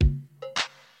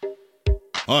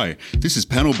Hi, this is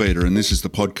Panel Beater, and this is the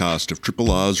podcast of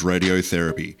Triple R's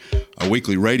Radiotherapy, a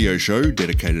weekly radio show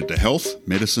dedicated to health,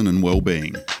 medicine and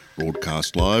well-being,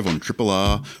 broadcast live on Triple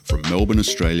R from Melbourne,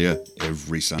 Australia,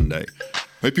 every Sunday.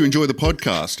 Hope you enjoy the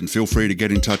podcast and feel free to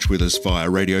get in touch with us via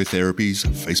Radiotherapy's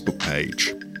Facebook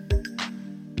page.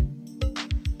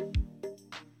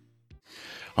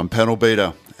 I'm Panel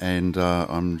Beater, and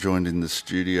I'm joined in the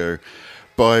studio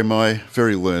by my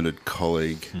very learned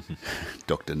colleague,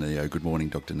 Dr. Neo. Good morning,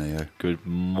 Dr. Neo. Good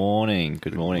morning.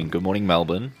 Good morning,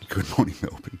 Melbourne. Good morning,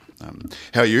 Melbourne.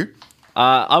 How are you?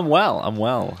 I'm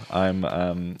well.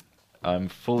 I'm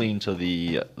fully into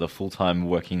the full-time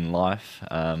working life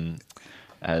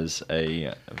as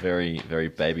a very, very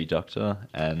baby doctor,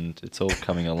 and it's all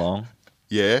coming along.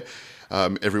 Yeah.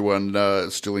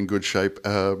 Everyone still in good shape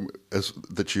as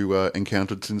that you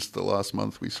encountered since the last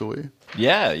month we saw you?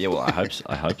 Yeah. Well, I hope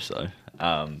so.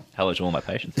 Hello to all my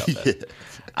patients out there.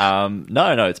 Yeah.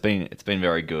 No, it's been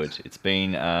very good. It's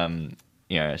been a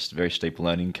very steep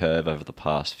learning curve over the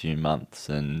past few months,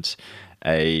 and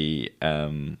all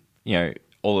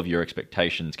of your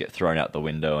expectations get thrown out the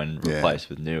window and replaced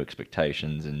with new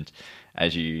expectations. And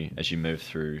as you move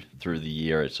through the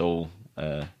year, it's all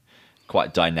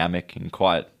quite dynamic and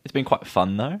it's been quite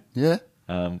fun though. Yeah,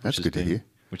 that's good to hear.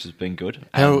 Which has been good.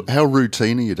 How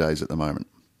routine are your days at the moment?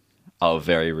 Oh,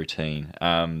 very routine.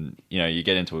 You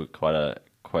get into quite a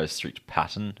strict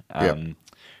pattern,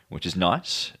 which is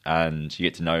nice, and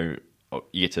you get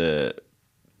to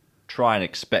try and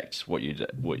expect what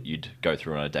you'd go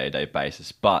through on a day-to-day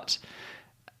basis, but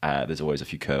there's always a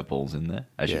few curveballs in there,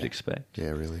 as you'd expect. Yeah,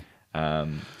 really.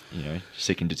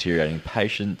 Sick and deteriorating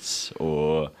patients,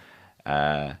 or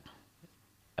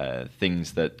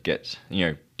things that get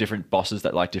different bosses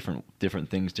that like different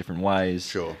things different ways.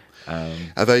 Sure. Are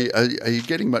you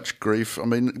getting much grief? I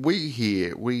mean,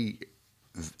 we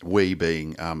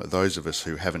being those of us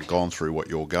who haven't gone through what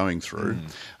you're going through,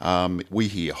 we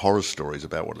hear horror stories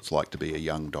about what it's like to be a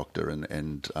young doctor,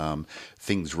 and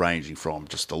things ranging from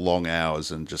just the long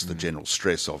hours and just the general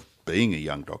stress of being a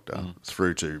young doctor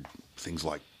through to things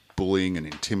like bullying and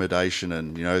intimidation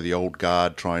and, the old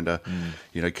guard trying to,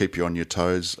 keep you on your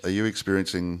toes. Are you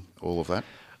experiencing all of that?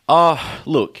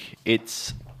 Look,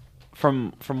 it's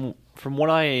from what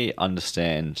I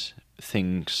understand,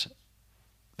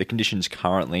 the conditions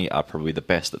currently are probably the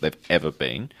best that they've ever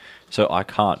been. So I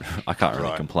can't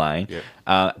really complain. Yeah.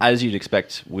 As you'd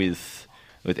expect with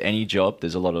any job,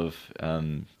 there's a lot of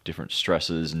different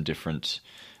stresses and different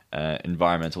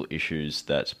environmental issues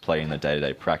that play in the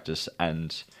day-to-day practice,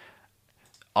 and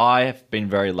I have been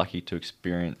very lucky to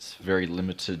experience very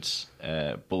limited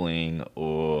bullying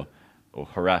or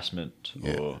harassment,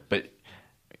 but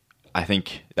I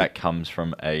think that comes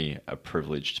from a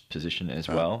privileged position as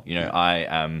well. I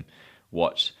am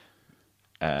what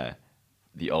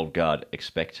the old guard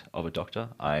expect of a doctor.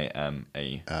 I am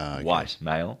a white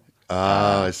male.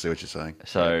 I see what you're saying.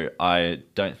 So I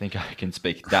don't think I can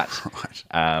speak that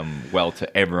well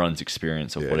to everyone's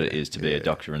experience of what it is to be a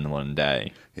doctor in the modern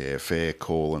day. Yeah, fair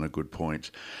call and a good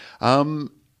point.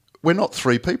 We're not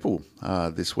three people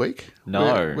this week.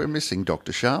 No. We're missing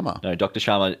Dr. Sharma. No, Dr.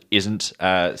 Sharma isn't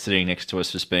sitting next to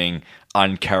us just being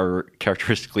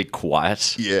uncharacteristically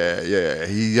quiet. Yeah.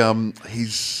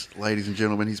 He's, ladies and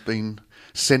gentlemen, he's been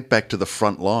sent back to the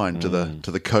front line, to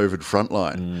the COVID front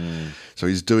line. So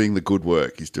he's doing the good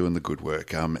work.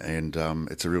 And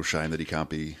it's a real shame that he can't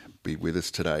be with us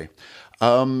today.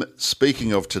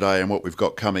 Speaking of today and what we've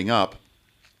got coming up,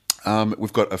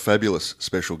 we've got a fabulous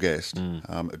special guest,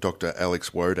 Dr.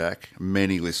 Alex Wodak.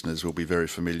 Many listeners will be very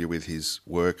familiar with his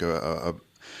work, a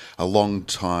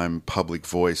long-time public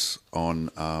voice on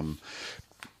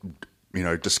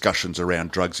discussions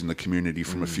around drugs in the community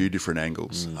from a few different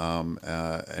angles.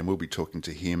 And we'll be talking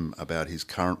to him about his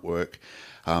current work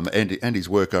and his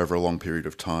work over a long period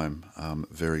of time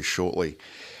very shortly.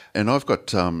 And I've got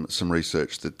some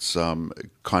research that's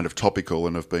kind of topical,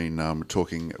 and I've been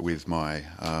talking with my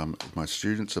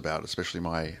students about, especially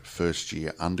my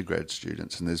first-year undergrad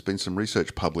students. And there's been some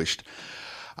research published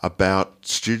about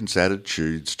students'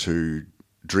 attitudes to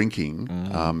drinking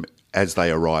as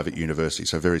they arrive at university,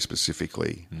 so very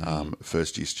specifically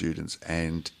first-year students.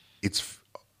 And I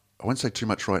won't say too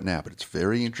much right now, but it's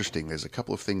very interesting. There's a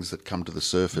couple of things that come to the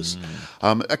surface.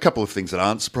 A couple of things that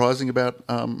aren't surprising about,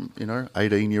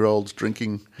 18-year-olds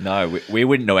drinking. No, we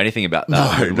wouldn't know anything about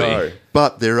that. No.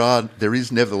 But there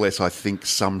is nevertheless, I think,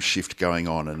 some shift going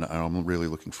on, and I'm really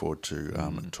looking forward to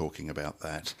talking about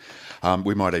that.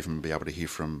 We might even be able to hear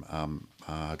from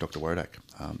Dr. Wodak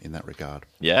in that regard.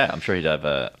 Yeah, I'm sure he'd have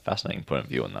a fascinating point of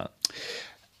view on that.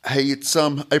 Hey, it's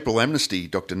April Amnesty,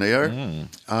 Dr. Neo,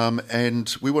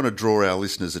 and we want to draw our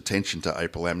listeners' attention to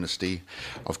April Amnesty.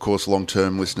 Of course,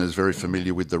 long-term listeners very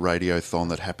familiar with the radiothon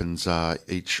that happens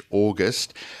each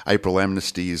August. April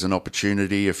Amnesty is an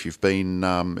opportunity if you've been,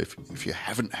 if you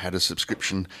haven't had a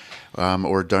subscription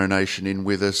or a donation in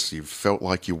with us, you've felt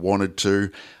like you wanted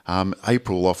to.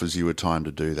 April offers you a time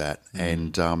to do that,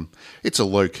 and it's a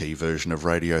low-key version of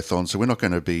radiothon, so we're not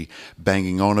going to be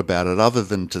banging on about it other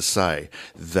than to say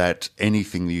that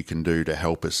anything you can do to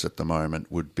help us at the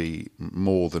moment would be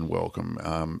more than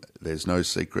welcome. There's no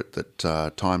secret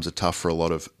that times are tough for a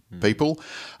lot of people,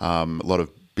 a lot of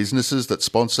businesses that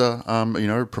sponsor,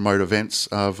 promote events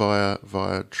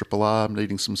via Triple R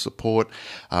needing some support,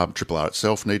 Triple R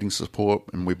itself needing support,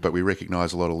 but we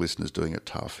recognise a lot of listeners doing it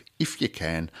tough. If you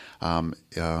can,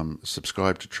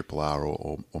 subscribe to Triple R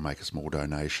or make a small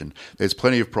donation. There's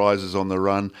plenty of prizes on the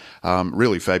run,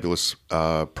 really fabulous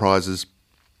prizes,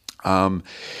 and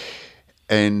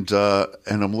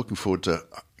I'm looking forward to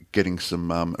getting some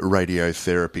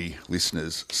radiotherapy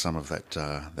listeners some of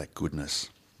that goodness.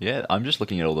 Yeah, I'm just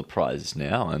looking at all the prizes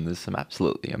now, and there's some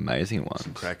absolutely amazing ones.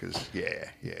 Some crackers,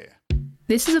 yeah.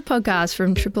 This is a podcast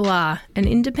from Triple R, an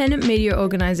independent media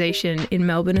organisation in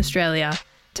Melbourne, Australia.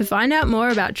 To find out more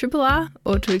about Triple R,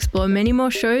 or to explore many more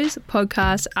shows,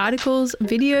 podcasts, articles,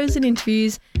 videos and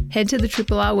interviews, head to the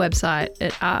Triple R website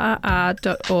at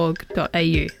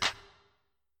rrr.org.au.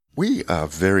 We are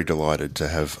very delighted to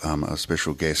have a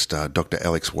special guest, Dr.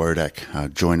 Alex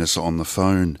Wodak, join us on the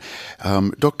phone.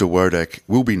 Dr. Wodak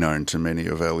will be known to many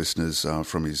of our listeners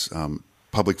from his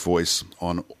public voice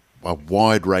on a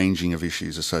wide ranging of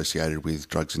issues associated with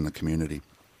drugs in the community.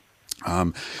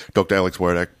 Dr. Alex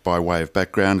Wodak, by way of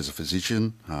background, is a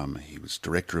physician. He was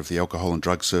director of the Alcohol and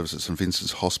Drug Service at St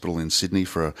Vincent's Hospital in Sydney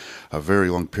for a very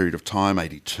long period of time,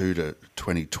 1982 to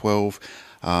 2012.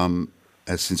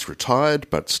 Has since retired,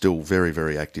 but still very,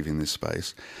 very active in this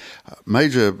space.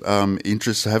 Major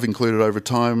interests have included over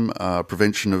time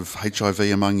prevention of HIV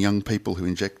among young people who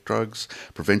inject drugs,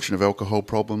 prevention of alcohol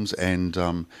problems, and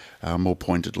more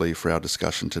pointedly for our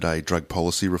discussion today, drug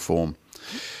policy reform.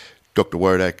 Dr.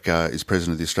 Wodak is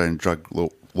president of the Australian Drug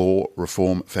Law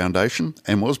Reform Foundation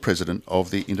and was president of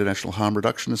the International Harm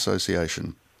Reduction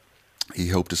Association. He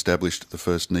helped establish the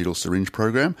first needle syringe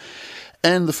program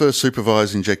and the first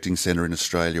supervised injecting centre in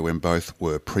Australia when both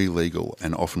were pre-legal,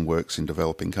 and often works in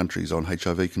developing countries on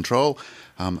HIV control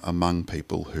among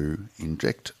people who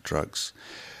inject drugs.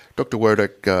 Dr.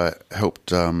 Wodak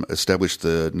helped establish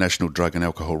the National Drug and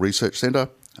Alcohol Research Centre,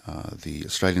 the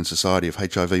Australian Society of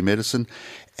HIV Medicine,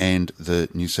 and the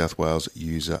New South Wales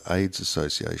User AIDS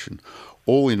Association.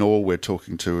 All in all, we're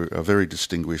talking to a very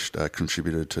distinguished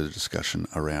contributor to the discussion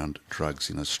around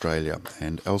drugs in Australia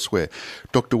and elsewhere.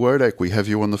 Dr. Wodak, we have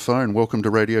you on the phone. Welcome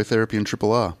to Radiotherapy and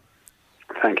Triple R.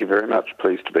 Thank you very much.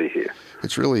 Pleased to be here.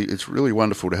 It's really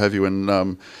wonderful to have you, and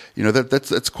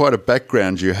that's quite a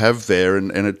background you have there,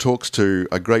 and it talks to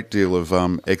a great deal of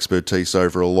expertise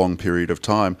over a long period of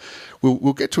time.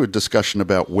 We'll get to a discussion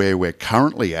about where we're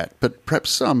currently at, but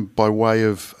perhaps by way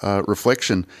of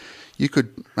reflection, you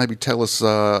could maybe tell us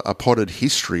a potted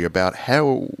history about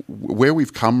where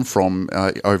we've come from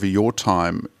over your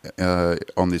time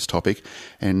on this topic,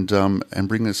 and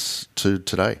bring us to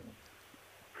today.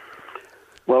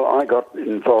 Well, I got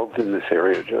involved in this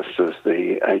area just as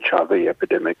the HIV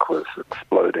epidemic was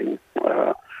exploding.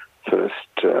 First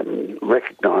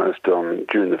recognised on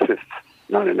June the 5th,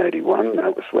 1981.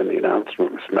 That was when the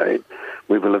announcement was made.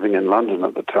 We were living in London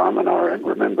at the time, and I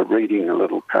remember reading a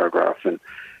little paragraph in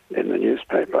the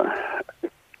newspaper.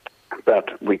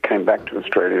 But we came back to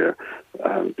Australia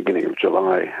beginning of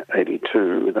July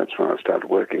 82. That's when I started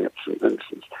working at St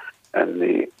Vincent's. And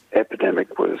the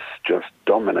epidemic was just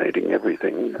dominating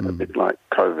everything, a bit like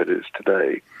COVID is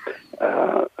today,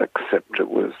 except it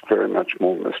was very much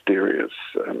more mysterious.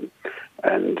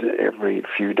 And every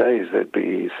few days there'd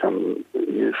be some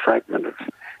new fragment of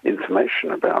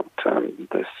information about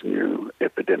this new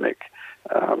epidemic.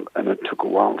 And it took a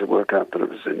while to work out that it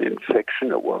was an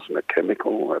infection, it wasn't a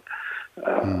chemical,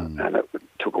 and it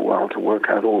took a while to work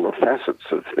out all the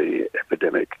facets of the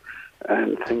epidemic.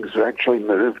 And things actually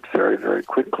moved very, very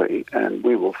quickly. And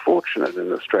we were fortunate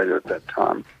in Australia at that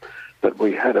time that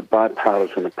we had a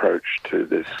bipartisan approach to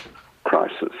this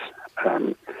crisis.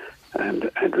 And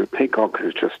Andrew Peacock,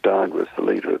 who's just died, was the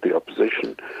leader of the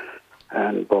opposition.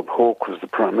 And Bob Hawke was the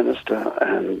Prime Minister.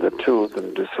 And the two of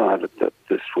them decided that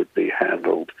this would be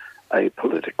handled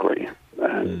apolitically.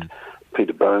 And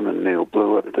Peter Bowman, Neil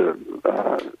Blewett,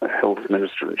 the Health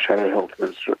Minister and Shadow Health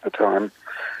Minister at the time,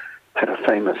 had a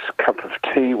famous cup of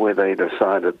tea where they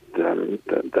decided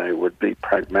that they would be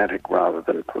pragmatic rather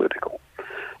than political.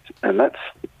 And that's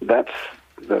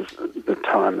the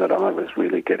time that I was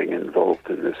really getting involved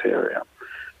in this area.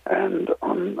 And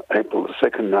on April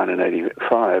 2nd,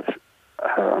 1985,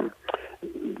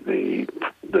 the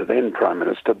then Prime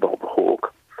Minister, Bob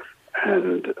Hawke,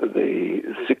 and the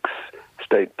 6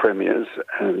 state premiers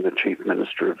and the Chief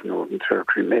Minister of Northern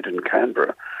Territory met in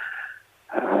Canberra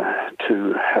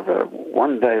to have a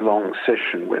one-day-long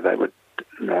session where they would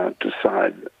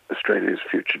decide Australia's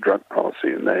future drug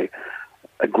policy, and they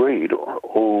agreed,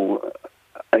 all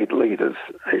 8 leaders,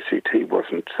 ACT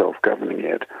wasn't self-governing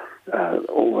yet,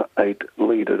 all 8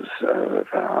 leaders of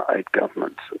our 8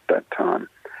 governments at that time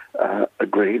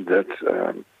agreed that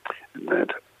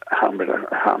harm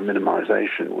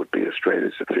minimisation would be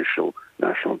Australia's official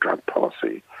national drug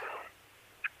policy.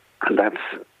 And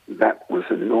that was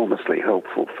enormously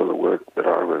helpful for the work that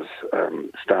I was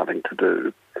starting to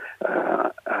do.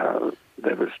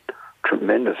 There was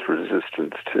tremendous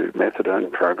resistance to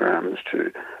methadone programs,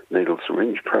 to needle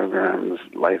syringe programs,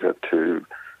 later to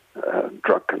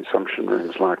drug consumption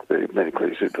rooms like the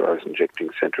Medically Supervised Injecting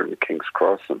Centre in King's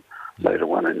Cross and later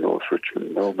one in North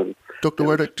Richmond, Melbourne. Dr.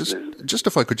 Wodak, just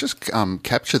if I could just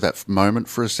capture that moment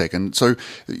for a second. So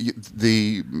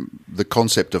the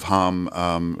concept of harm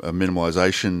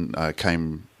minimisation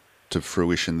came to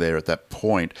fruition there at that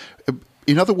point.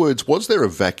 In other words, was there a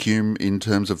vacuum in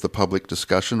terms of the public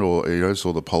discussion or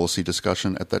the policy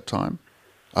discussion at that time?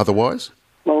 Otherwise?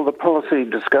 Well, the policy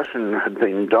discussion had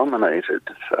been dominated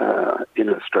in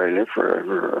Australia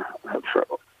for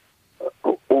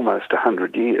almost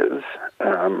 100 years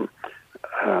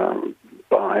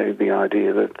by the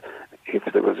idea that if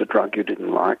there was a drug you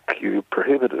didn't like, you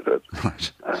prohibited it.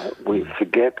 Right. We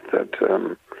forget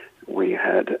that we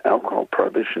had alcohol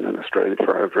prohibition in Australia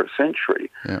for over a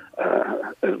century. Yeah.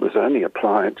 It was only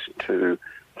applied to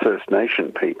First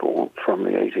Nation people from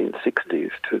the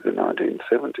 1860s to the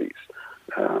 1970s,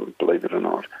 believe it or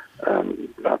not.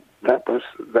 But that was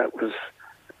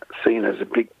seen as a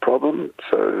big problem,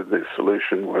 so the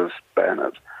solution was ban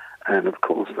it. And of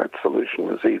course that solution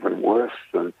was even worse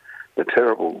than the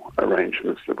terrible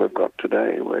arrangements that we've got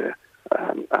today where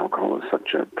alcohol is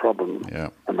such a problem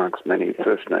amongst many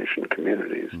First Nation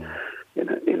communities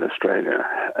in Australia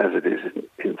as it is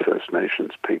in First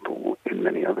Nations people in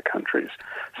many other countries.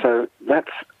 So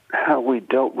that's how we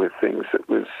dealt with things. It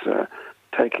was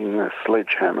taking a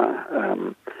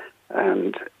sledgehammer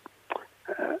and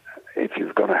if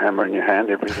you've got a hammer in your hand,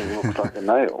 everything looks like a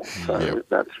nail. So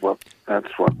that's what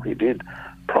we did.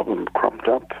 Problem cropped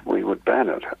up, we would ban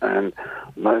it. And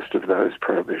most of those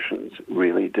prohibitions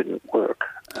really didn't work.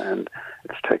 And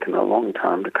it's taken a long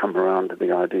time to come around to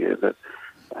the idea that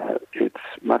it's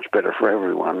much better for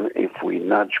everyone if we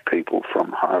nudge people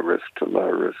from high risk to low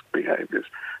risk behaviours.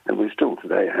 And we still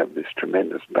today have this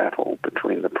tremendous battle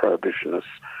between the prohibitionists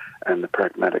and the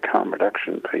pragmatic harm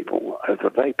reduction people over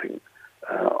vaping.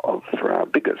 For our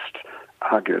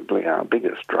arguably our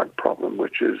biggest drug problem,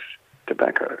 which is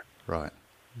tobacco. Right.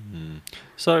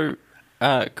 So,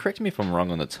 correct me if I'm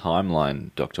wrong on the timeline,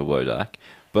 Dr. Wodak,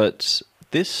 but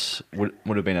this would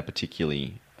have been a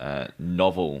particularly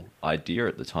novel idea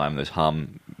at the time, this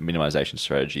harm minimisation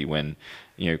strategy, when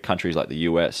countries like the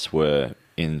US were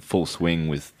in full swing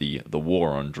with the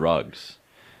war on drugs.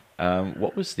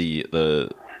 What was the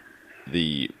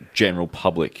general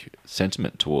public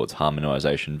sentiment towards harm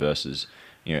minimisation versus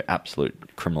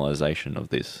absolute criminalisation of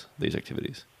these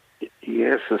activities?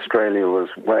 Yes, Australia was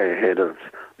way ahead of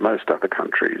most other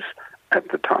countries at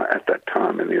that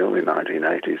time in the early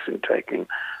 1980s in taking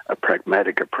a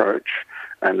pragmatic approach.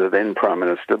 And the then Prime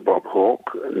Minister, Bob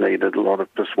Hawke, needed a lot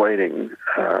of persuading.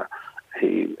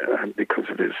 He, because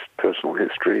of his personal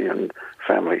history and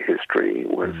family history,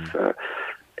 was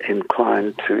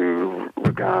inclined to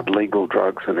regard legal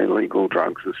drugs and illegal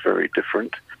drugs as very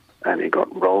different. And he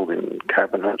got rolled in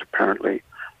cabinet, apparently,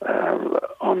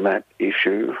 on that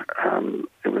issue.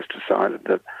 It was decided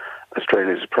that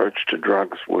Australia's approach to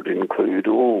drugs would include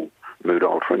all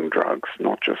mood-altering drugs,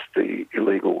 not just the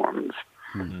illegal ones.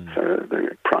 Mm-hmm. So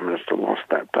the Prime Minister lost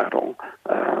that battle,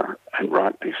 and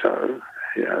rightly so,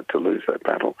 to lose that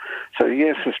battle. So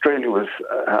yes, Australia was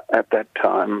at that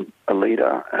time a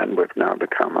leader, and we've now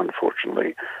become,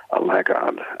 unfortunately, a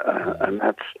laggard. And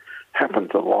that's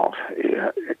happened a lot.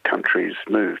 Countries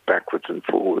move backwards and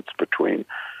forwards between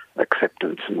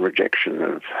acceptance and rejection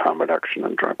of harm reduction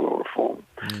and drug law reform.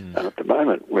 And at the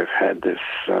moment, we've had this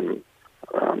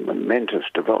momentous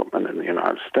development in the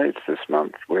United States this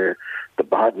month where the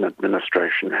Biden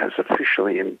administration has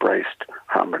officially embraced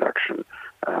harm reduction.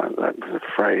 That was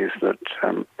a phrase that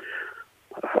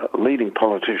leading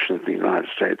politicians of the United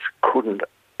States couldn't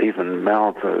even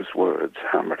mouth those words,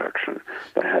 harm reduction.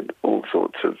 They had all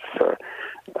sorts of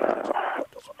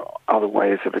other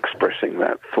ways of expressing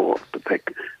that thought, but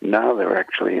now they're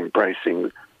actually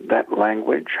embracing that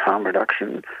language, harm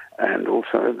reduction, and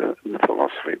also the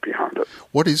philosophy behind it.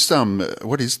 What is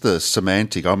the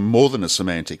semantic? I'm more than a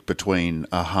semantic between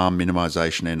harm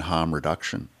minimisation and harm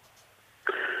reduction.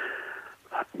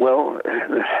 Well,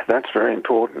 that's very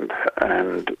important,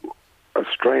 and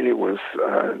Australia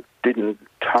didn't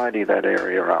tidy that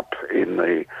area up in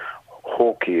the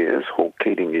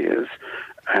Hawke-Keating years,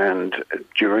 and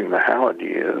during the Howard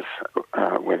years,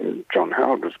 when John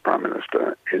Howard was Prime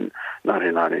Minister in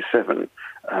 1997,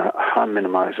 harm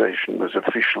minimisation was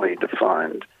officially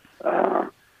defined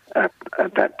at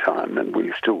that time, and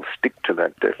we still stick to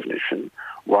that definition,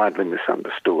 widely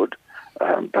misunderstood.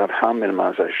 But harm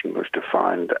minimisation was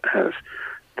defined as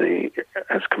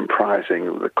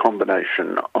comprising the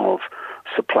combination of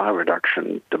supply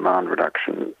reduction, demand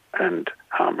reduction, and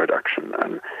harm reduction.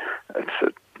 And it's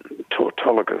a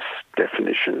tautologous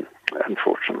definition,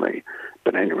 unfortunately.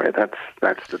 But anyway,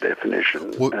 that's the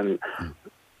definition. And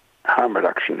harm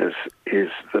reduction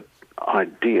is the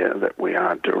idea that we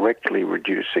are directly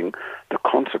reducing the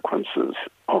consequences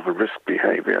of a risk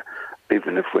behaviour,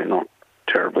 even if we're not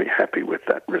terribly happy with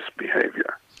that risk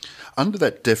behaviour. Under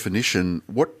that definition,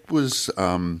 what was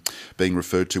being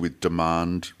referred to with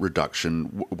demand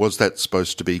reduction? Was that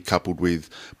supposed to be coupled with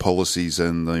policies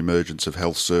and the emergence of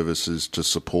health services to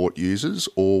support users,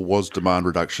 or was demand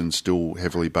reduction still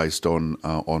heavily based on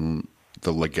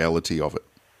the legality of it?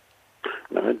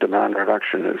 No, demand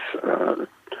reduction is a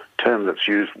term that's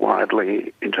used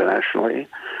widely internationally,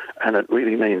 and it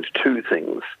really means two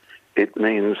things. It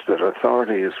means that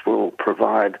authorities will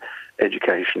provide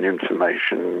education,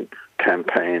 information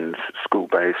campaigns,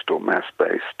 school-based or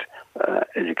mass-based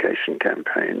education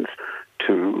campaigns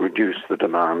to reduce the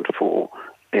demand for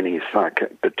any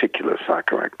particular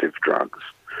psychoactive drugs.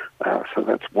 So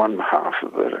that's one half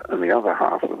of it, and the other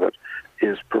half of it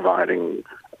is providing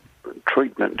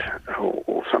treatment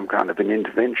or some kind of an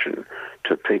intervention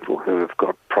to people who have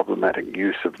got problematic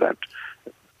use of that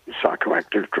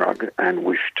psychoactive drug and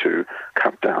wish to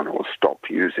cut down or stop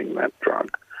using that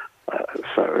drug.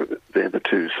 So they're the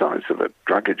two sides of it,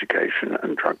 drug education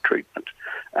and drug treatment.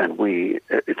 And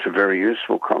it's a very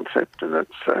useful concept, and it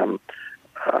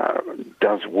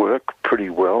does work pretty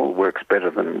well, works better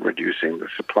than reducing the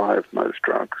supply of most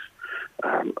drugs.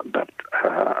 But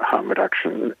harm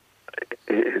reduction,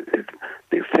 the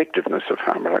effectiveness of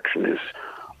harm reduction is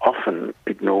often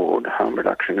ignored. Harm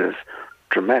reduction is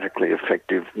dramatically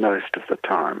effective most of the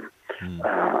time.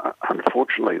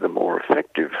 Unfortunately, the more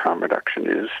effective harm reduction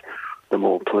is, the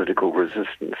more political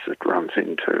resistance it runs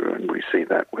into, and we see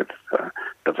that with the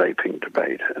vaping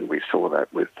debate, and we saw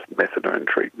that with methadone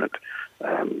treatment,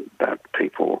 that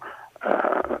people,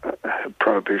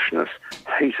 prohibitionists,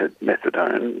 hated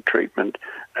methadone treatment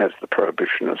as the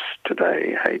prohibitionists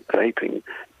today hate vaping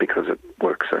because it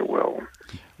works so well.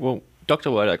 Well,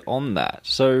 Dr. Wodak, on that,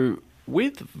 so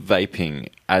with vaping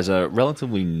as a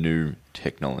relatively new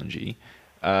technology,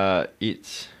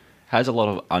 it has a lot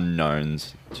of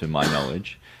unknowns to my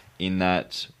knowledge, in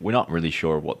that we're not really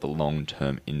sure what the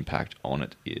long-term impact on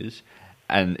it is.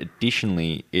 And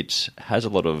additionally, it has a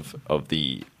lot of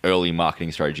the early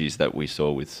marketing strategies that we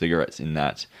saw with cigarettes, in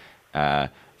that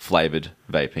flavoured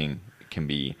vaping can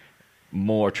be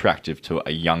more attractive to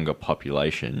a younger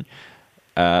population.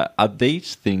 Are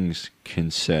these things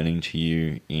concerning to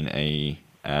you in a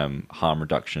harm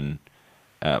reduction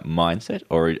mindset,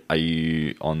 or are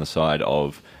you on the side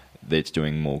of that it's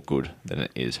doing more good than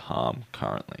it is harm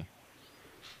currently?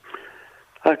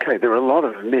 Okay, there are a lot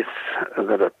of myths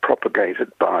that are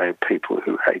propagated by people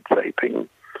who hate vaping,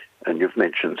 and you've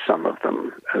mentioned some of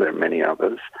them. There are many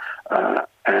others.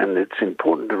 And it's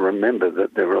important to remember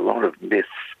that there are a lot of myths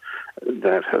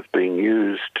that have been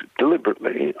used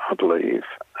deliberately, I believe,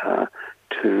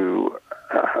 to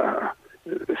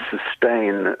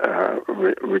sustain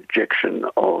rejection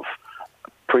of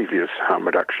previous harm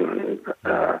reduction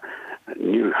and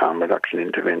new harm reduction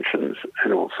interventions,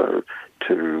 and also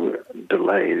to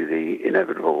delay the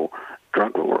inevitable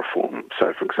drug law reform.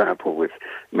 So, for example, with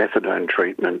methadone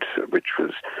treatment,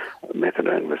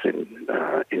 methadone was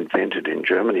invented in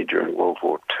Germany during World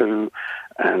War II,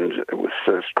 and it was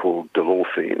first called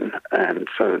Dilorphine, and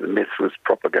so the myth was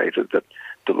propagated that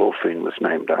Dilorphine was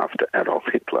named after Adolf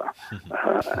Hitler,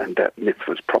 and that myth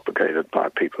was propagated by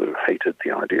people who hated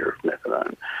the idea of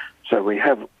methadone. So we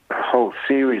have a whole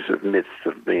series of myths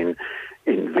that have been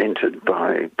invented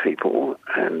by people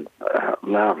and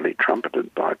loudly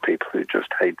trumpeted by people who just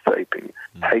hate vaping,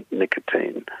 hate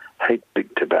nicotine, hate big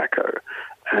tobacco.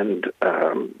 And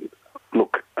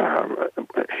look,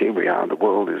 here we are, the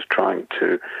world is trying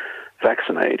to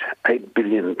vaccinate 8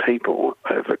 billion people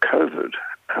over COVID.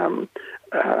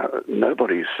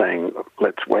 Nobody's saying,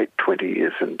 let's wait 20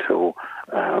 years until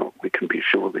we can be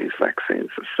sure these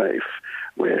vaccines are safe.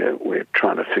 We're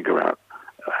trying to figure out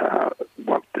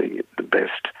what the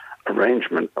best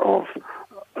arrangement of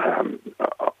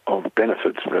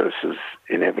benefits versus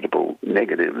inevitable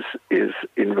negatives is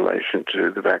in relation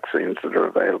to the vaccines that are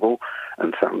available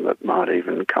and some that might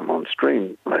even come on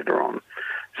stream later on.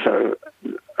 So,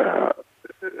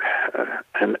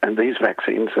 and these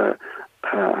vaccines are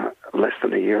less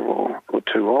than a year or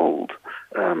two old.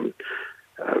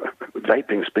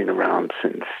 Vaping's been around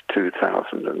since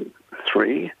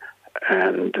 2003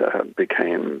 and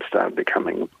started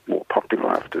becoming more popular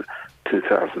after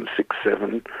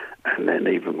 2006-07, and then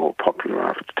even more popular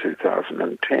after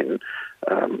 2010.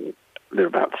 There are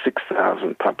about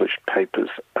 6,000 published papers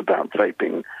about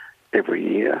vaping every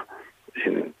year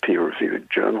in peer-reviewed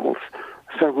journals.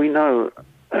 So we know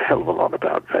a hell of a lot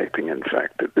about vaping, in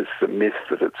fact. It's a myth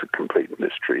that it's a complete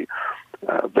mystery.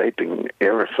 Vaping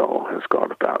aerosol has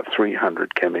got about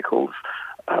 300 chemicals,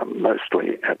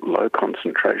 mostly at low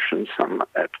concentration, some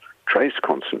at trace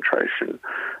concentration.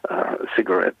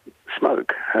 Cigarette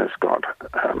smoke has got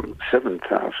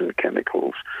 7,000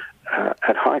 chemicals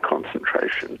at high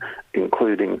concentration,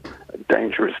 including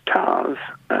dangerous tars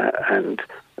and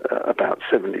about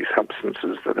 70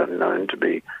 substances that are known to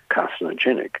be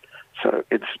carcinogenic. So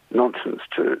it's nonsense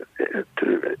to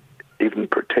even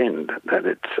pretend that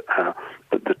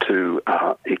that the two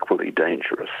are equally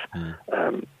dangerous.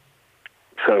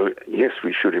 So yes,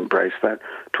 we should embrace that.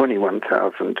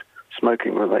 21,000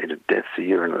 smoking-related deaths a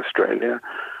year in Australia,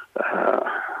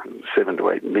 7 to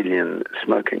 8 million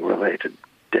smoking-related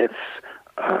deaths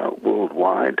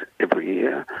worldwide every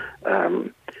year.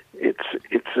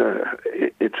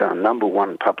 It's our number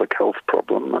one public health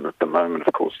problem, and at the moment,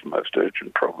 of course, the most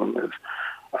urgent problem is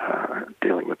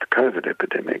dealing with the COVID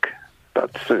epidemic.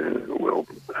 But soon,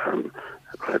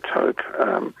 let's hope,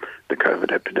 the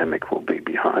COVID epidemic will be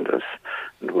behind us,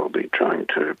 and we'll be trying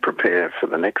to prepare for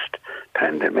the next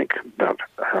pandemic. But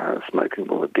smoking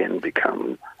will again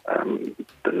become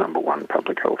the number one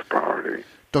public health priority.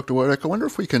 Dr. Wodak, I wonder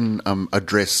if we can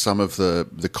address some of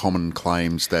the common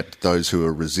claims that those who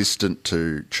are resistant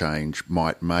to change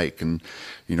might make. And,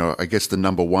 I guess the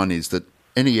number one is that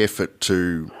any effort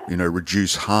to,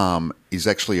 reduce harm is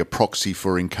actually a proxy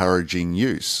for encouraging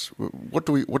use. What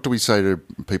do we say to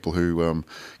people who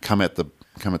come at the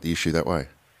issue that way?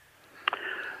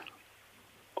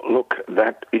 Look,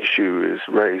 that issue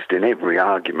is raised in every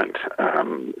argument.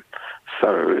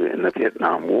 So in the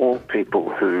Vietnam War,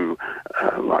 people who,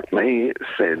 like me,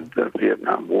 said the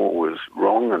Vietnam War was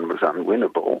wrong and was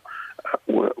unwinnable,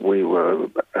 we were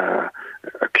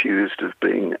accused of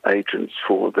being agents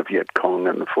for the Viet Cong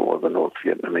and for the North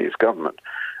Vietnamese government.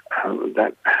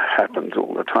 That happens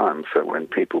all the time. So when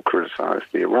people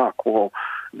criticized the Iraq War,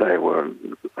 they were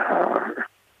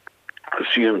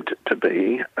assumed to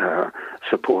be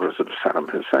supporters of Saddam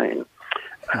Hussein.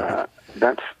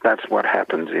 That's what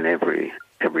happens in every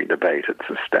debate. It's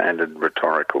a standard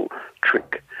rhetorical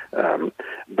trick.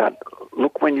 But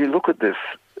look, when you look at this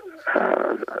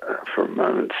for a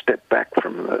moment, step back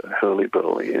from the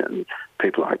hurly-burly and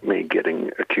people like me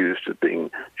getting accused of being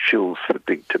shills for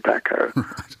big tobacco,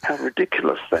 how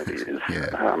ridiculous that is.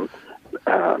 Yeah.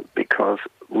 Because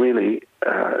really,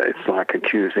 it's like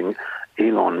accusing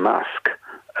Elon Musk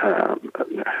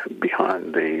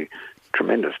behind the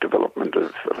tremendous development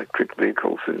of electric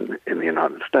vehicles in the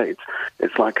United States.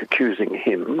 It's like accusing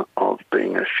him of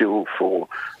being a shill for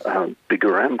Big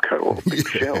Aramco or Big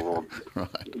Shell or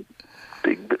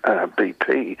Big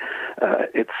BP.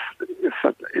 It's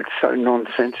so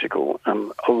nonsensical.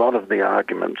 A lot of the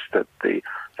arguments that the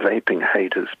vaping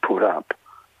haters put up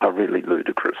are really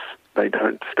ludicrous. They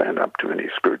don't stand up to any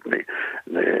scrutiny.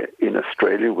 They're in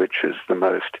Australia, which is the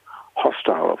most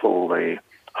hostile of all the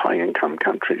high-income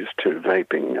countries to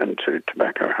vaping and to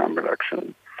tobacco harm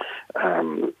reduction.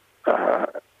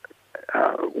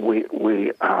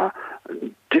 We are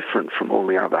different from all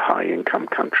the other high-income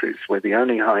countries. We're the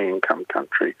only high-income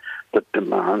country that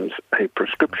demands a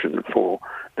prescription for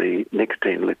the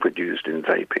nicotine liquid used in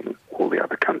vaping. All the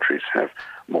other countries have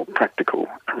more practical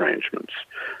arrangements.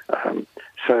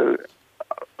 So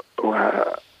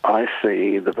I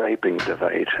see the vaping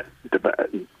debate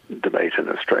in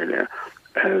Australia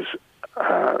as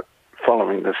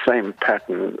following the same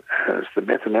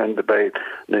methadone debate,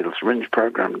 needle syringe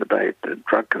program debate, the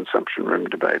drug consumption room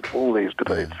debate, all these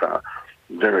debates are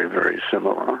very, very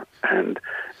similar. And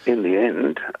in the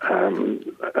end,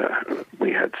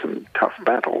 we had some tough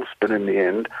battles, but in the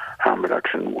end, harm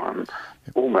reduction won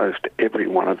almost every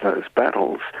one of those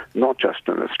battles, not just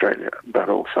in Australia, but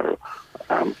also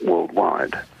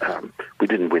worldwide. We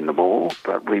didn't win them all,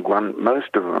 but we won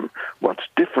most of them. What's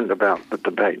different about the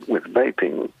debate with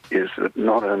vaping is that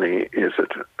not only is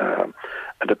it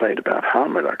a debate about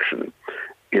harm reduction,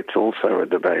 it's also a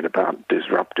debate about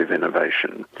disruptive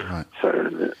innovation. Right.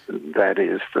 So that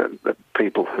is the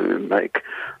people who make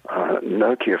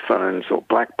Nokia phones or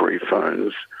BlackBerry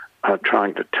phones are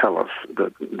trying to tell us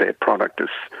that their product is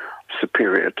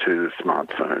superior to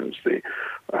smartphones, the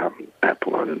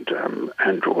Apple and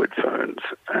Android phones.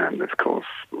 And, of course,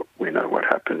 we know what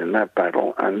happened in that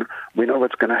battle, and we know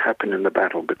what's going to happen in the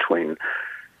battle between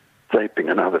vaping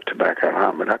and other tobacco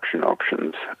harm reduction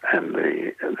options and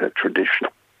the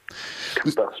traditional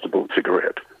combustible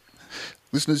cigarette.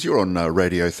 Listeners, you're on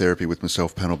Radiotherapy with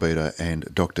myself, Panel Beater, and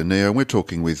Dr. Neo, and we're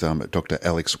talking with Dr.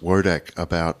 Alex Wodak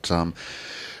about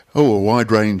a wide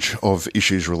range of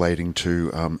issues relating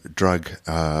to drug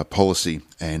policy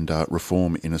and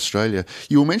reform in Australia.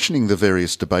 You were mentioning the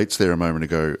various debates there a moment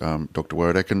ago, Dr.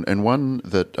 Wodak, and one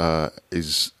that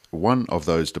is one of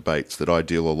those debates that I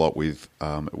deal a lot with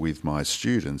my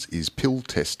students is pill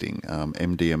testing,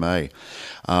 MDMA.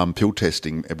 Pill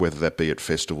testing, whether that be at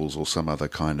festivals or some other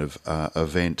kind of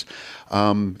event.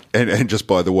 And just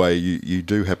by the way, you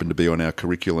do happen to be on our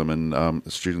curriculum,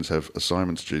 and students have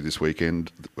assignments due this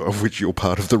weekend, of which you're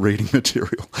part of the reading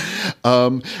material.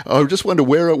 I just wonder,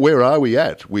 where are we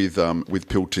at with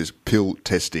pill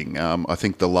testing? I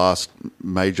think the last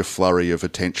major flurry of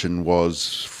attention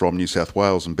was from New South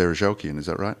Wales and Berejiklian, is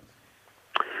that right?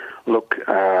 Look,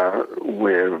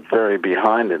 we're very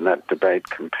behind in that debate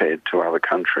compared to other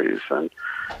countries, and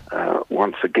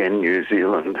once again New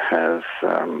Zealand has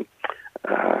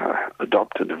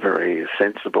adopted a very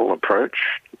sensible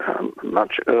approach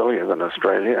much earlier than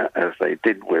Australia, as they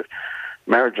did with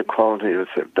marriage equality, as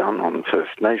they've done on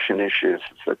First Nation issues,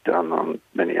 as they've done on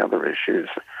many other issues.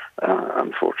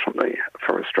 Unfortunately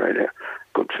for Australia,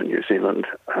 good for New Zealand.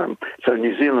 So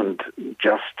New Zealand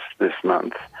just this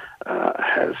month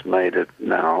has made it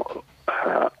now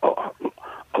a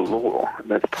law.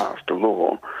 They've passed a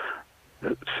law.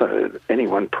 So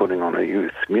anyone putting on a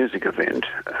youth music event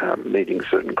meeting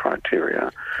certain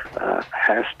criteria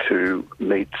has to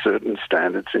meet certain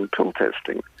standards in pill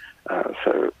testing.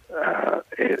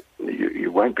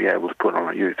 You won't be able to put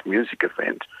on a youth music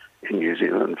event in New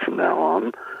Zealand from now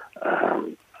on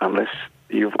unless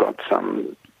you've got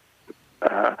some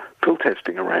pill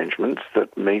testing arrangements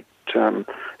that meet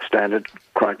standard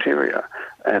criteria.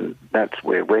 And that's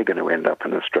where we're going to end up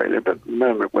in Australia. But at the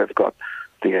moment we've got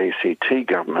the ACT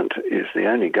government is the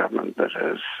only government that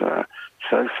has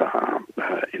so far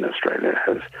in Australia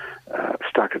has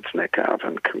stuck its neck out,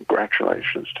 and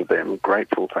congratulations to them,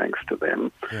 grateful thanks to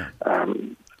them. Yeah.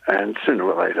 And sooner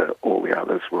or later all the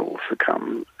others will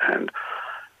succumb, and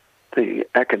the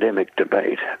academic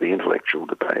debate, the intellectual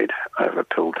debate over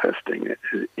pill testing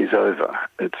is over.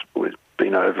 It's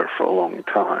been over for a long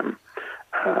time,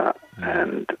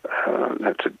 and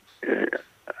that's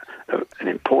an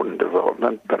important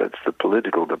development, but it's the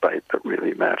political debate that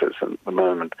really matters. And at the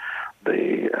moment,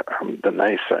 the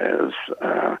naysayers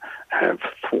have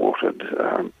thwarted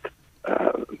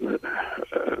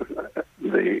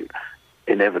the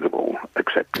inevitable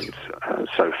acceptance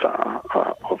so far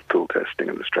of pill testing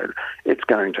in Australia. It's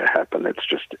going to happen.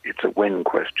 It's a when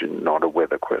question, not a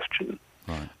whether question.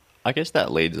 Right. I guess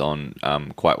that leads on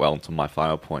quite well to my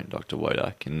final point, Dr.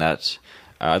 Wodak, in that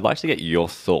I'd like to get your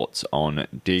thoughts on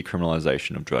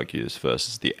decriminalisation of drug use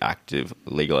versus the active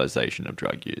legalisation of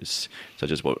drug use, such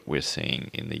as what we're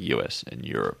seeing in the US and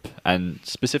Europe. And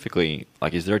specifically,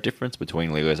 is there a difference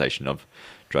between legalisation of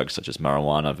drugs such as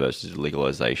marijuana versus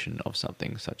legalisation of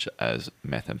something such as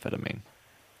methamphetamine?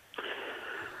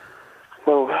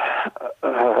 Well,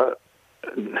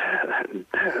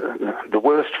 the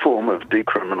worst form of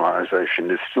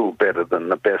decriminalisation is still better than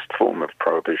the best form of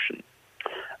prohibition.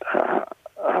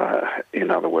 In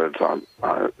other words,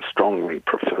 I strongly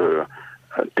prefer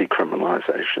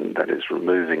decriminalisation, that is,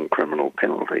 removing criminal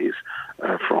penalties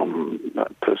from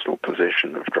personal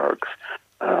possession of drugs.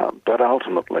 But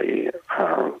ultimately,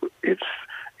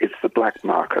 it's the black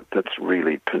market that's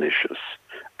really pernicious,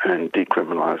 and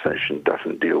decriminalisation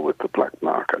doesn't deal with the black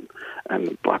market, and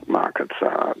the black markets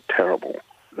are terrible.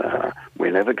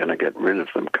 we're never going to get rid of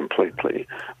them completely,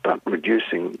 but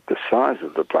reducing the size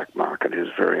of the black market is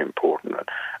very important,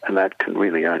 and that can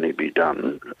really only be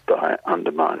done by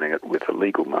undermining it with a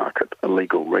legal market, a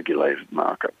legal regulated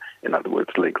market, in other words,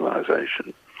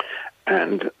 legalisation.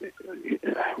 And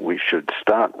we should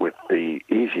start with the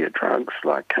easier drugs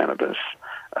like cannabis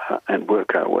and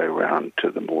work our way around to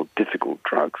the more difficult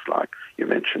drugs like you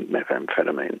mentioned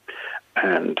methamphetamine.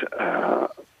 And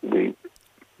we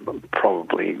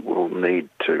probably will need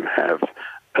to have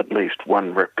at least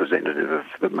one representative of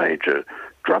the major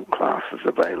drug classes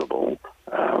available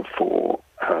for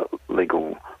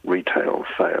legal retail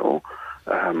sale,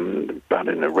 but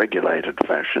in a regulated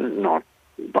fashion, not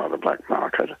by the black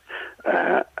market,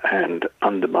 and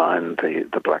undermine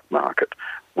the black market.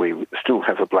 We still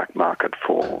have a black market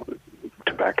for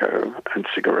tobacco and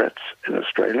cigarettes in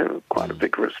Australia, quite a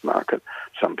vigorous market.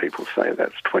 Some people say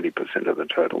that's 20% of the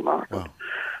total market.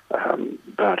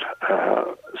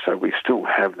 Wow. So we still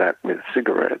have that with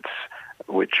cigarettes,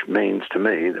 which means to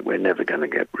me that we're never going to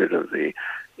get rid of the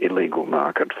illegal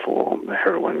market for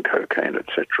heroin, cocaine,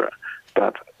 etc.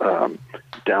 But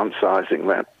downsizing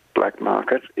that black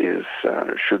market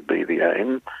should be the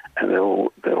aim, and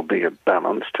there'll be a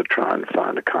balance to try and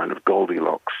find a kind of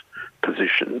Goldilocks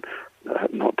position,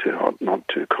 not too hot, not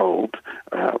too cold,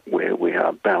 where we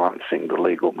are balancing the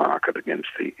legal market against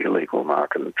the illegal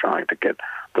market and trying to get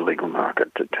the legal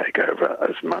market to take over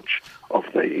as much of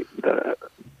the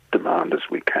demand as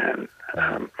we can.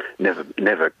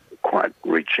 Never quite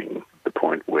reaching the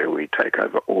point where we take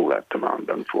over all that demand,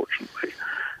 unfortunately.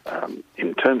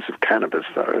 In terms of cannabis,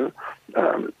 though,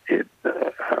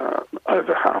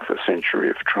 over half a century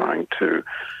of trying to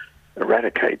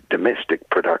eradicate domestic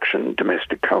production,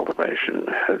 domestic cultivation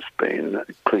has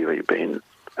clearly been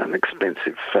an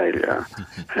expensive failure,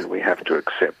 and we have to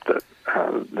accept that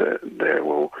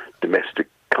domestic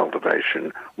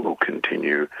cultivation will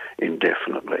continue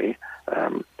indefinitely.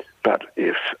 But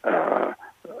if a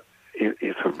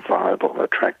viable,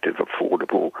 attractive,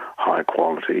 affordable,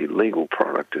 high-quality legal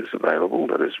product is available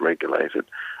that is regulated,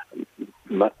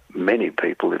 many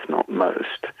people, if not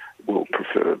most, will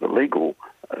prefer the legal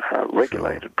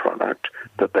regulated product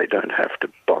that they don't have to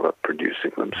bother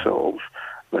producing themselves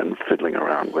than fiddling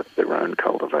around with their own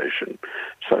cultivation.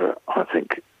 So I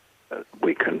think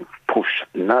we can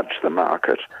nudge the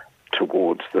market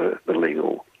towards the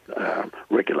legal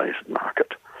regulated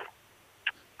market.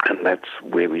 And that's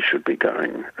where we should be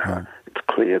going. It's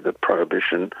clear that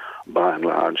prohibition, by and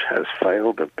large, has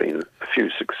failed. There have been a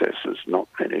few successes, not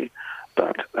many,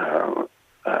 but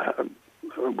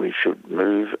we should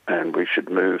move, and we should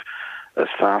move as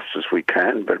fast as we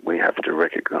can, but we have to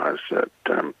recognise that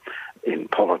in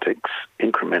politics,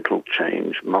 incremental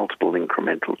change, multiple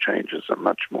incremental changes are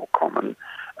much more common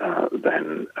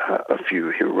than a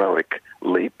few heroic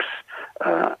leaps.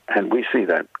 And we see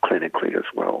that clinically as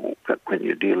well, that when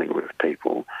you're dealing with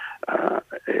people,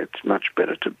 it's much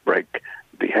better to break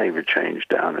behaviour change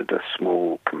down into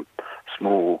small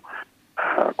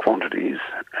quantities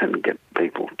and get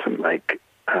people to make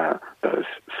those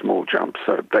small jumps,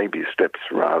 so baby steps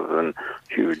rather than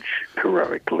huge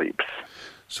heroic leaps.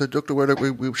 So, Dr.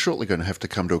 Wodak, we're shortly going to have to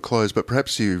come to a close, but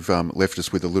perhaps you've left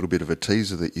us with a little bit of a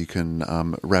teaser that you can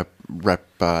wrap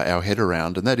our head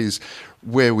around, and that is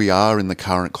where we are in the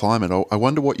current climate. I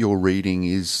wonder what your reading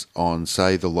is on,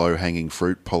 say, the low-hanging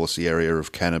fruit policy area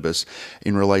of cannabis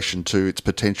in relation to its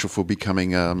potential for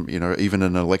becoming,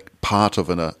 even part of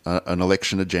an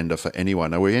election agenda for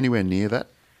anyone. Are we anywhere near that?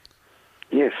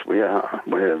 Yes, we are.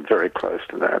 We're very close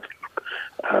to that.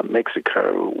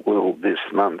 Mexico will this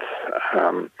month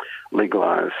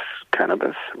legalise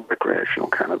cannabis, recreational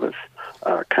cannabis.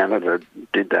 Canada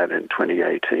did that in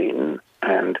 2018,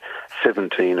 and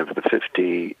 17 of the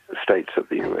 50 states of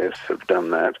the US have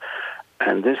done that.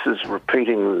 And this is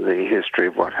repeating the history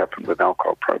of what happened with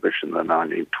alcohol prohibition in the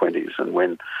 1920s, and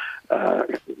when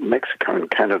Mexico and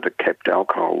Canada kept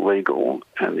alcohol legal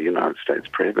and the United States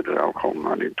prohibited alcohol in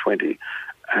 1920,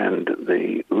 and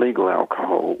the legal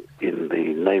alcohol in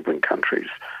the neighbouring countries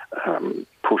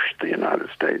pushed the United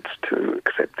States to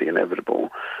accept the inevitable.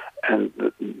 And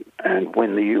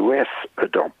when the US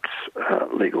adopts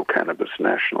legal cannabis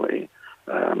nationally,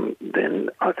 then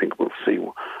I think we'll see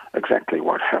exactly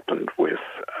what happened with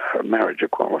marriage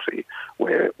equality,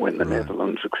 where when the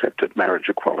Netherlands accepted marriage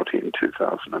equality in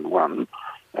 2001,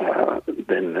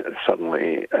 then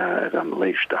suddenly it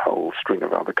unleashed a whole string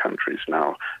of other countries.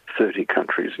 Now 30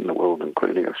 countries in the world,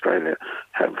 including Australia,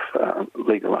 have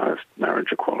legalised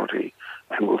marriage equality,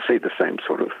 and we'll see the same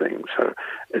sort of thing. So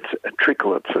it's a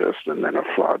trickle at first and then a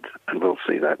flood, and we'll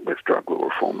see that with drug law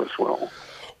reform as well.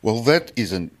 Well, that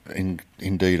is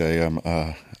indeed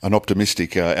an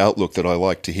optimistic outlook that I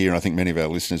like to hear, and I think many of our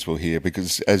listeners will hear,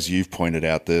 because as you've pointed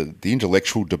out, the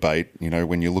intellectual debate,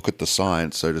 when you look at the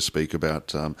science, so to speak,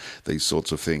 about these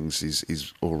sorts of things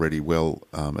is already well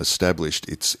established.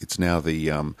 It's now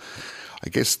the I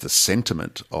guess the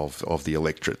sentiment of the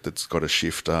electorate that's got to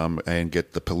shift and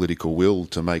get the political will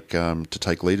to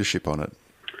take leadership on it.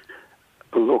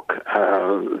 Look,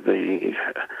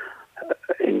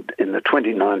 in the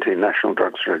 2019 National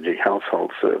Drug Strategy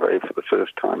Household Survey, for the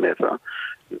first time ever,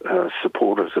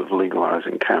 supporters of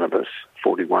legalising cannabis,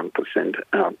 41%,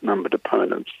 outnumbered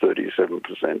opponents,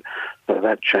 37%. So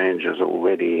that change has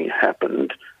already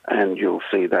happened, and you'll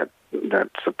see that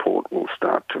support will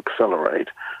start to accelerate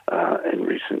in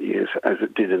recent years, as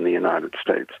it did in the United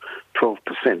States.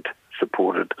 12%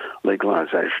 supported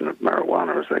legalisation of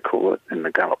marijuana, as they call it, in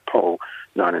the Gallup poll,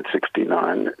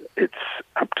 1969. It's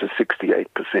up to 68%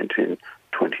 in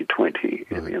 2020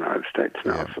 in the United States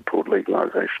now, support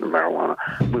legalisation of marijuana.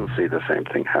 We'll see the same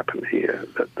thing happen here,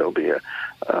 that there'll be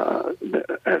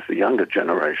as the younger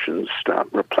generations start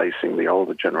replacing the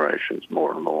older generations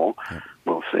more and more,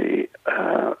 we'll see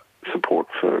support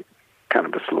for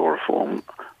cannabis law reform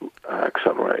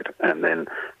accelerate, and then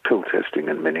pill testing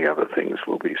and many other things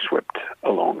will be swept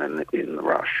along in the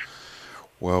rush.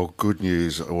 Well, good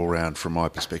news all round from my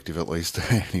perspective, at least.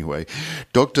 Anyway,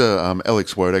 Dr.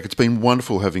 Alex Wodak, it's been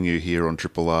wonderful having you here on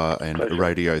Triple R and Pleasure.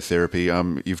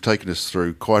 Radiotherapy. You've taken us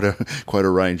through quite a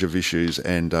range of issues,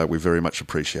 and we very much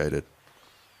appreciate it.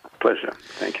 Pleasure.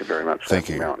 Thank you very much. Thank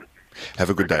you. Have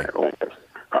a good day. Bye.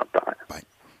 Bye.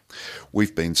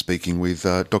 We've been speaking with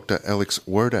Dr. Alex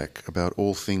Wodak about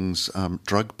all things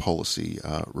drug policy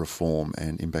reform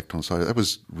and impact on society. That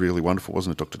was really wonderful,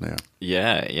 wasn't it, Dr. Nao?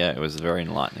 Yeah, it was a very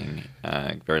enlightening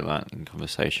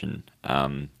conversation,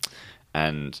 and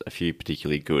a few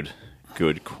particularly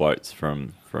good quotes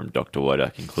from Dr.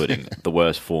 Wodak, including the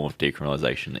worst form of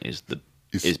decriminalisation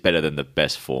is better than the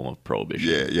best form of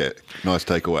prohibition. Yeah. Nice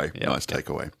takeaway. Yeah. Nice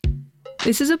takeaway.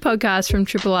 This is a podcast from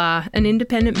Triple R, an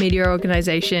independent media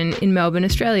organisation in Melbourne,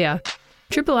 Australia.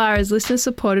 Triple R is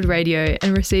listener-supported radio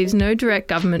and receives no direct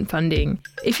government funding.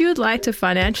 If you would like to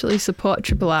financially support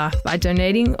Triple R by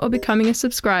donating or becoming a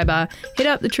subscriber, hit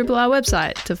up the Triple R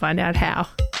website to find out how.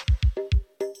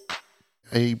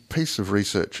 A piece of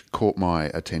research caught my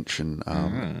attention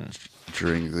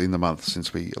in the month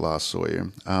since we last saw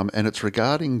you, and it's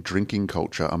regarding drinking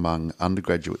culture among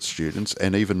undergraduate students,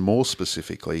 and even more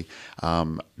specifically,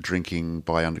 drinking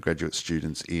by undergraduate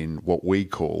students in what we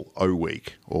call O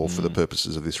Week, or for the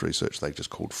purposes of this research, they just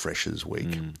called Freshers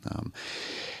Week.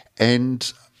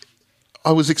 And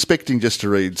I was expecting just to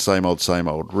read same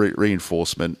old,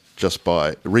 reinforcement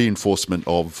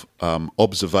of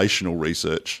observational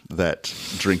research that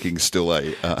drinking's still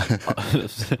a...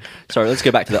 Sorry, let's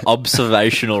go back to the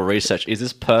observational research. Is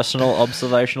this personal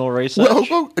observational research?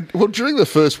 Well, during the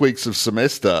first weeks of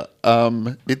semester,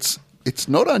 it's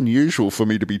not unusual for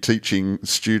me to be teaching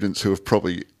students who have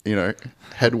probably,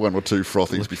 had one or two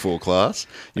frothies before class.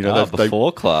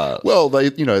 Before class. Well,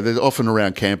 they're often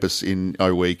around campus in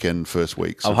O Week and first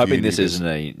weeks. I'm hoping this isn't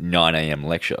a 9 a.m.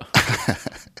 lecture.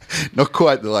 Not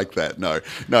quite like that, no.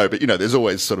 But there's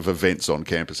always sort of events on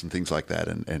campus and things like that,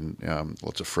 and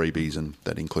lots of freebies, and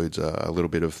that includes a little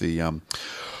bit of the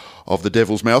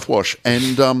devil's mouthwash,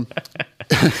 and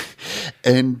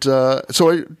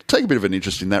so I take a bit of an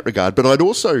interest in that regard. But I'd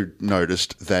also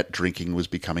noticed that drinking was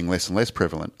becoming less and less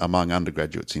prevalent among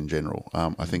undergraduates in general.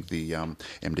 I think the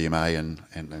MDMA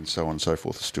and so on and so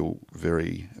forth are still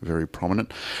very, very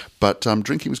prominent, but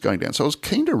drinking was going down. So I was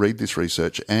keen to read this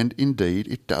research, and indeed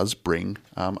it does bring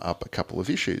up a couple of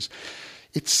issues.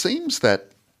 It seems that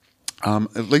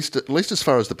at least as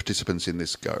far as the participants in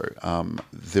this go,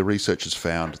 the researchers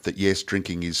found that yes,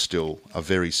 drinking is still a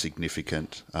very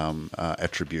significant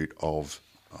attribute of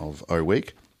O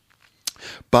Week,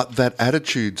 but that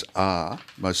attitudes are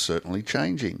most certainly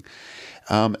changing.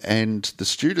 And the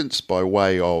students, by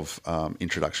way of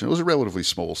introduction, it was a relatively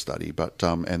small study, but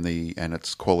and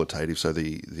it's qualitative. So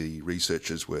the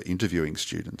researchers were interviewing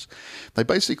students. They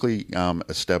basically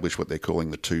established what they're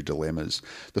calling the two dilemmas.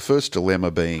 The first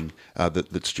dilemma being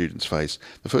that students face.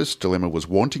 The first dilemma was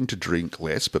wanting to drink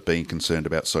less, but being concerned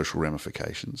about social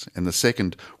ramifications, and the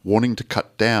second, wanting to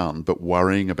cut down, but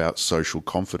worrying about social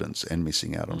confidence and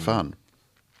missing out on fun.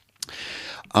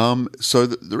 So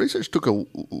the research took a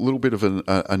little bit of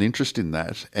an interest in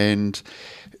that, and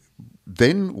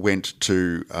then went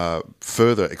to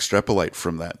further extrapolate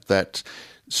from that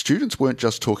students weren't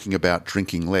just talking about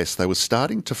drinking less, they were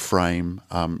starting to frame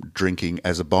drinking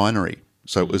as a binary.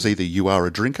 So it was either you are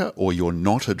a drinker or you're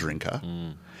not a drinker.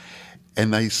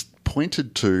 And they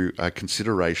pointed to a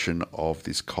consideration of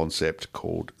this concept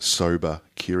called sober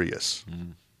curious,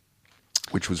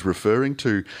 which was referring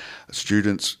to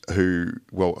students who,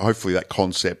 well, hopefully that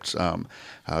concept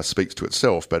speaks to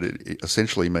itself, but it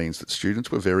essentially means that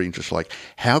students were very interested, like,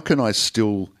 how can I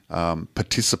still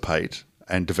participate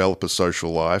and develop a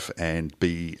social life and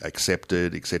be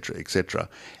accepted, etc.,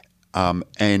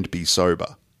 and be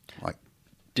sober? Like,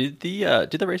 did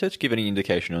the research give any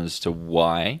indication as to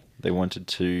why they wanted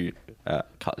to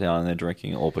cut down on their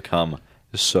drinking or become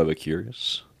sober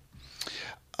curious?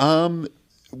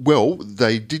 Well,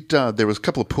 they did. There was a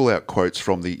couple of pull-out quotes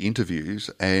from the interviews,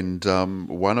 and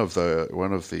one of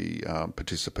the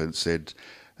participants said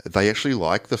they actually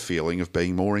like the feeling of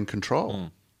being more in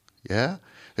control. Yeah,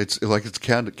 it's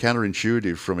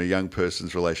counterintuitive from a young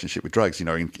person's relationship with drugs. In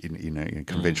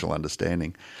conventional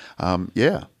understanding.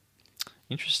 Yeah,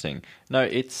 interesting. No,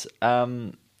 it's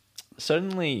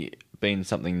certainly been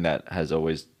something that has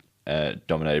always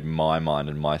dominated my mind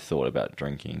and my thought about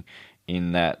drinking.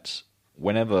 In that,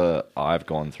 whenever I've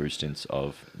gone through stints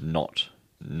of not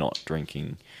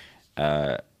drinking,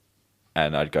 and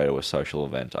I'd go to a social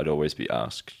event, I'd always be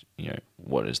asked,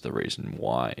 what is the reason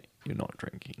why you're not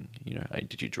drinking? Hey,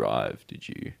 did you drive? Did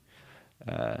you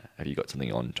have you got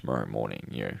something on tomorrow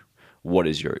morning? What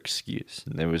is your excuse?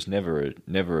 And there was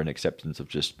never an acceptance of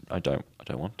just I don't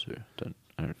want to.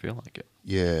 I don't feel like it.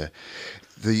 Yeah,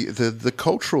 the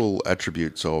cultural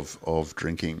attributes of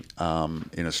drinking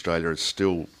in Australia is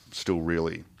still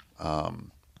really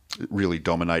really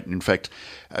dominate. And in fact,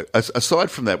 aside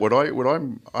from that, what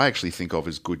I actually think of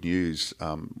as good news,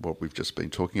 what we've just been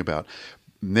talking about.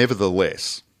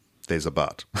 Nevertheless, there's a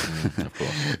but. Of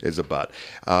course, there's a but.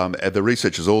 And the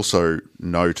researchers also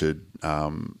noted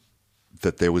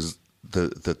that there was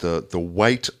the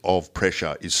weight of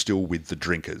pressure is still with the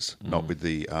drinkers, not with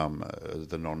the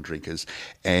non-drinkers,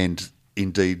 and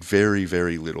indeed very,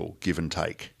 very little give and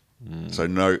take. So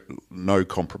no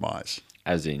compromise.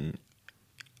 As in,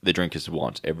 the drinkers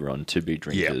want everyone to be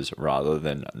drinkers rather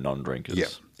than non-drinkers. Yeah,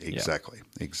 exactly.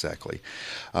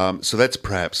 So that's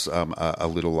perhaps a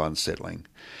little unsettling.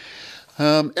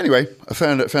 Anyway, I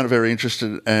found it very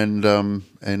interesting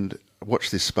and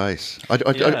watch this space.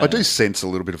 I do sense a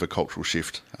little bit of a cultural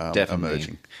shift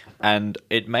emerging, and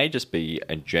it may just be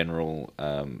a general,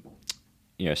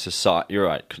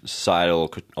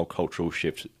 societal or cultural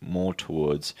shift more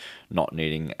towards not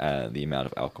needing the amount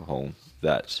of alcohol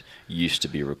that used to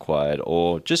be required,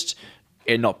 or just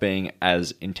it not being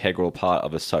as integral part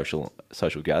of a social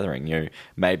gathering.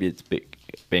 Maybe it's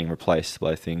being replaced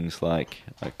by things like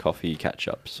coffee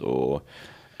catch-ups or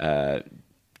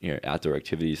outdoor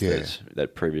activities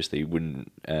that previously would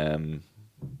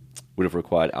have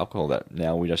required alcohol that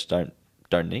now we just don't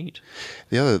need.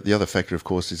 The other factor, of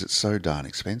course, is it's so darn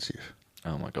expensive.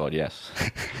 Oh my God, yes.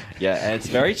 Yeah, and it's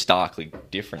very starkly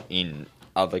different in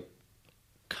other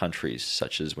countries,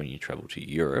 such as when you travel to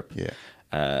Europe. Yeah.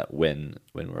 When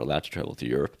we're allowed to travel to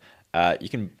Europe, you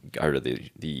can go to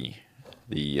the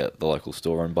local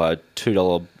store and buy a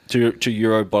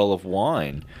 €2 bottle of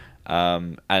wine,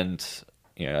 and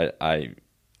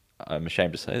I'm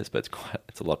ashamed to say this, but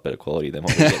it's a lot better quality than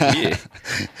what we get here.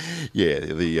 Yeah,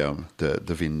 the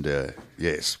Vind,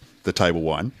 yes, the table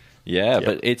wine. Yeah, yep.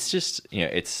 But it's just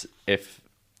I'd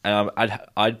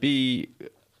be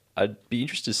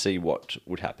interested to see what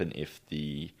would happen if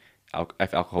if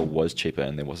alcohol was cheaper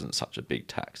and there wasn't such a big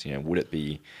tax. Would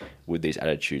these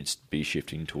attitudes be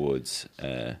shifting towards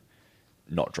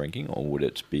not drinking, or would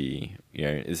it be?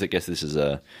 I guess this is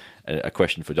a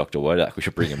question for Dr. Wodak. We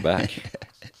should bring him back.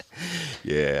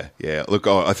 Yeah. Look,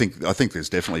 I think there's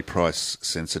definitely price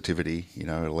sensitivity,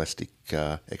 elastic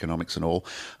economics and all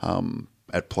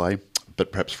at play,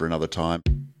 but perhaps for another time.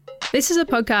 This is a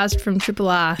podcast from Triple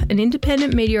R, an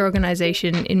independent media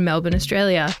organisation in Melbourne,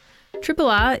 Australia. Triple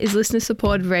R is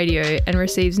listener-supported radio and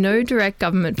receives no direct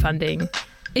government funding.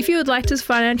 If you would like to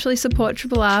financially support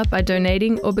Triple R by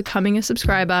donating or becoming a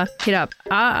subscriber, hit up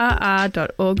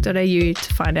rrr.org.au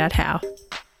to find out how.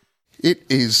 It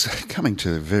is coming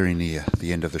to very near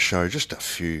the end of the show. Just a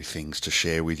few things to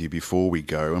share with you before we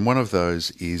go, and one of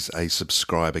those is a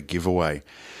subscriber giveaway.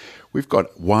 We've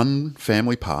got one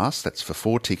family pass, that's for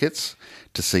 4 tickets,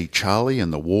 to see Charlie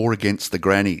and the War Against the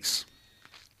Grannies.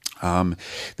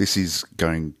 This is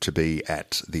going to be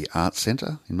at the Arts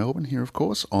Centre in Melbourne here, of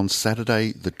course, on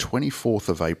Saturday the 24th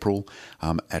of April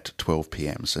at 12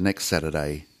 p.m. So next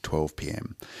Saturday, 12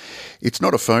 p.m. It's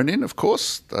not a phone-in, of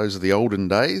course. Those are the olden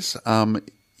days.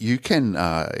 You can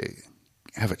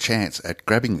have a chance at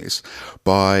grabbing this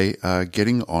by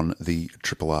getting on the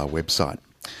Triple R website.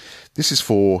 This is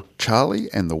for Charlie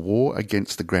and the War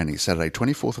Against the Granny, Saturday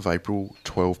 24th of April,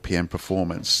 12pm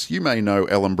performance. You may know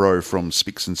Alan Bro from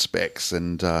Spicks and Specs,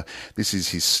 and this is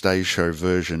his stage show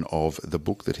version of the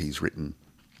book that he's written.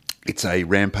 It's a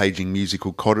rampaging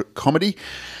musical comedy,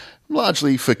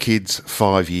 largely for kids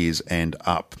 5 years and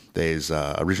up. There's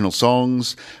original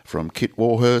songs from Kit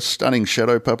Warhurst, stunning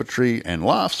shadow puppetry, and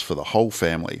laughs for the whole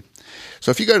family.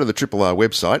 So if you go to the Triple R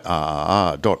website,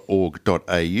 rrr.org.au,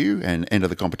 and enter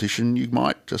the competition, you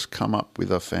might just come up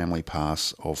with a family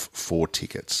pass of 4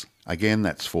 tickets. Again,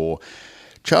 that's for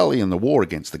Charlie and the War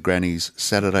Against the Grannies,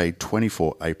 Saturday,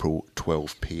 24 April,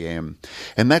 12pm.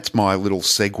 And that's my little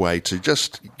segue to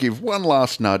just give one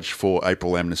last nudge for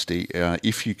April Amnesty.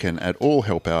 If you can at all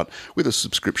help out with a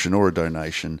subscription or a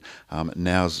donation,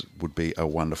 now's would be a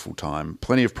wonderful time.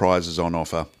 Plenty of prizes on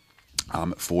offer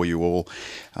for you all.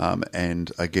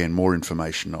 And again, more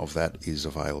information of that is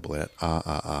available at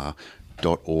rrr.org.au.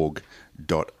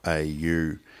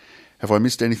 Have I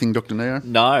missed anything, Dr. Neo?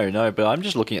 No, but I'm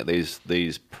just looking at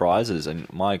these prizes,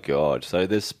 and my God. So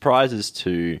there's prizes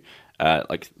to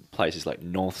like places like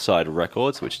Northside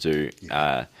Records, which do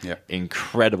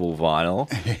incredible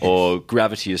vinyl, or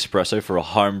Gravity Espresso for a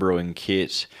home brewing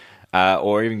kit,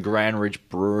 or even Grand Ridge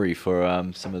Brewery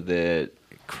for some of their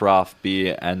craft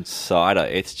beer and cider.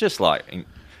 It's just like,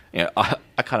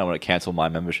 I kind of want to cancel my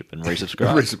membership and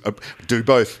resubscribe. Do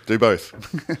both.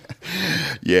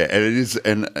 Yeah, and it is,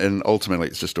 and ultimately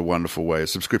it's just a wonderful way. A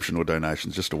subscription or donation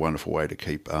is just a wonderful way to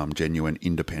keep genuine,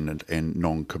 independent, and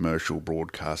non-commercial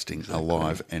broadcasting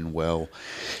alive and well.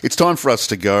 It's time for us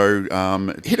to go.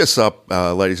 Hit us up,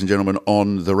 ladies and gentlemen,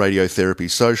 on the Radiotherapy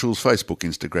socials, Facebook,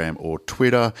 Instagram, or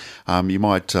Twitter. You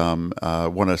might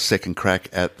want a second crack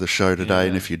at the show today,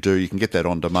 and if you do, you can get that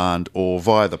on demand or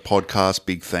via the podcast.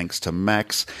 Big thanks to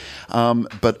Max.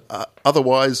 But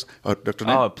otherwise, Dr.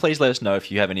 Nate? Please let us know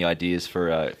if you have any ideas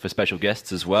for special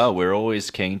guests as well. We're always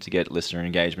keen to get listener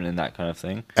engagement and that kind of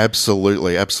thing.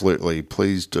 Absolutely.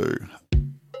 Please do.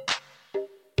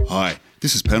 Hi,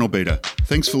 this is Panel Beater.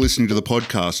 Thanks for listening to the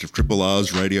podcast of Triple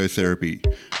R's Radiotherapy,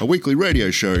 a weekly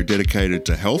radio show dedicated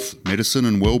to health, medicine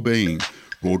and well-being,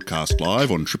 broadcast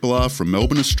live on Triple R from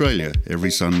Melbourne, Australia,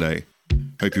 every Sunday.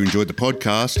 Hope you enjoyed the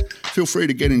podcast. Feel free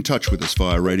to get in touch with us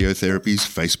via Radiotherapy's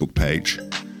Facebook page.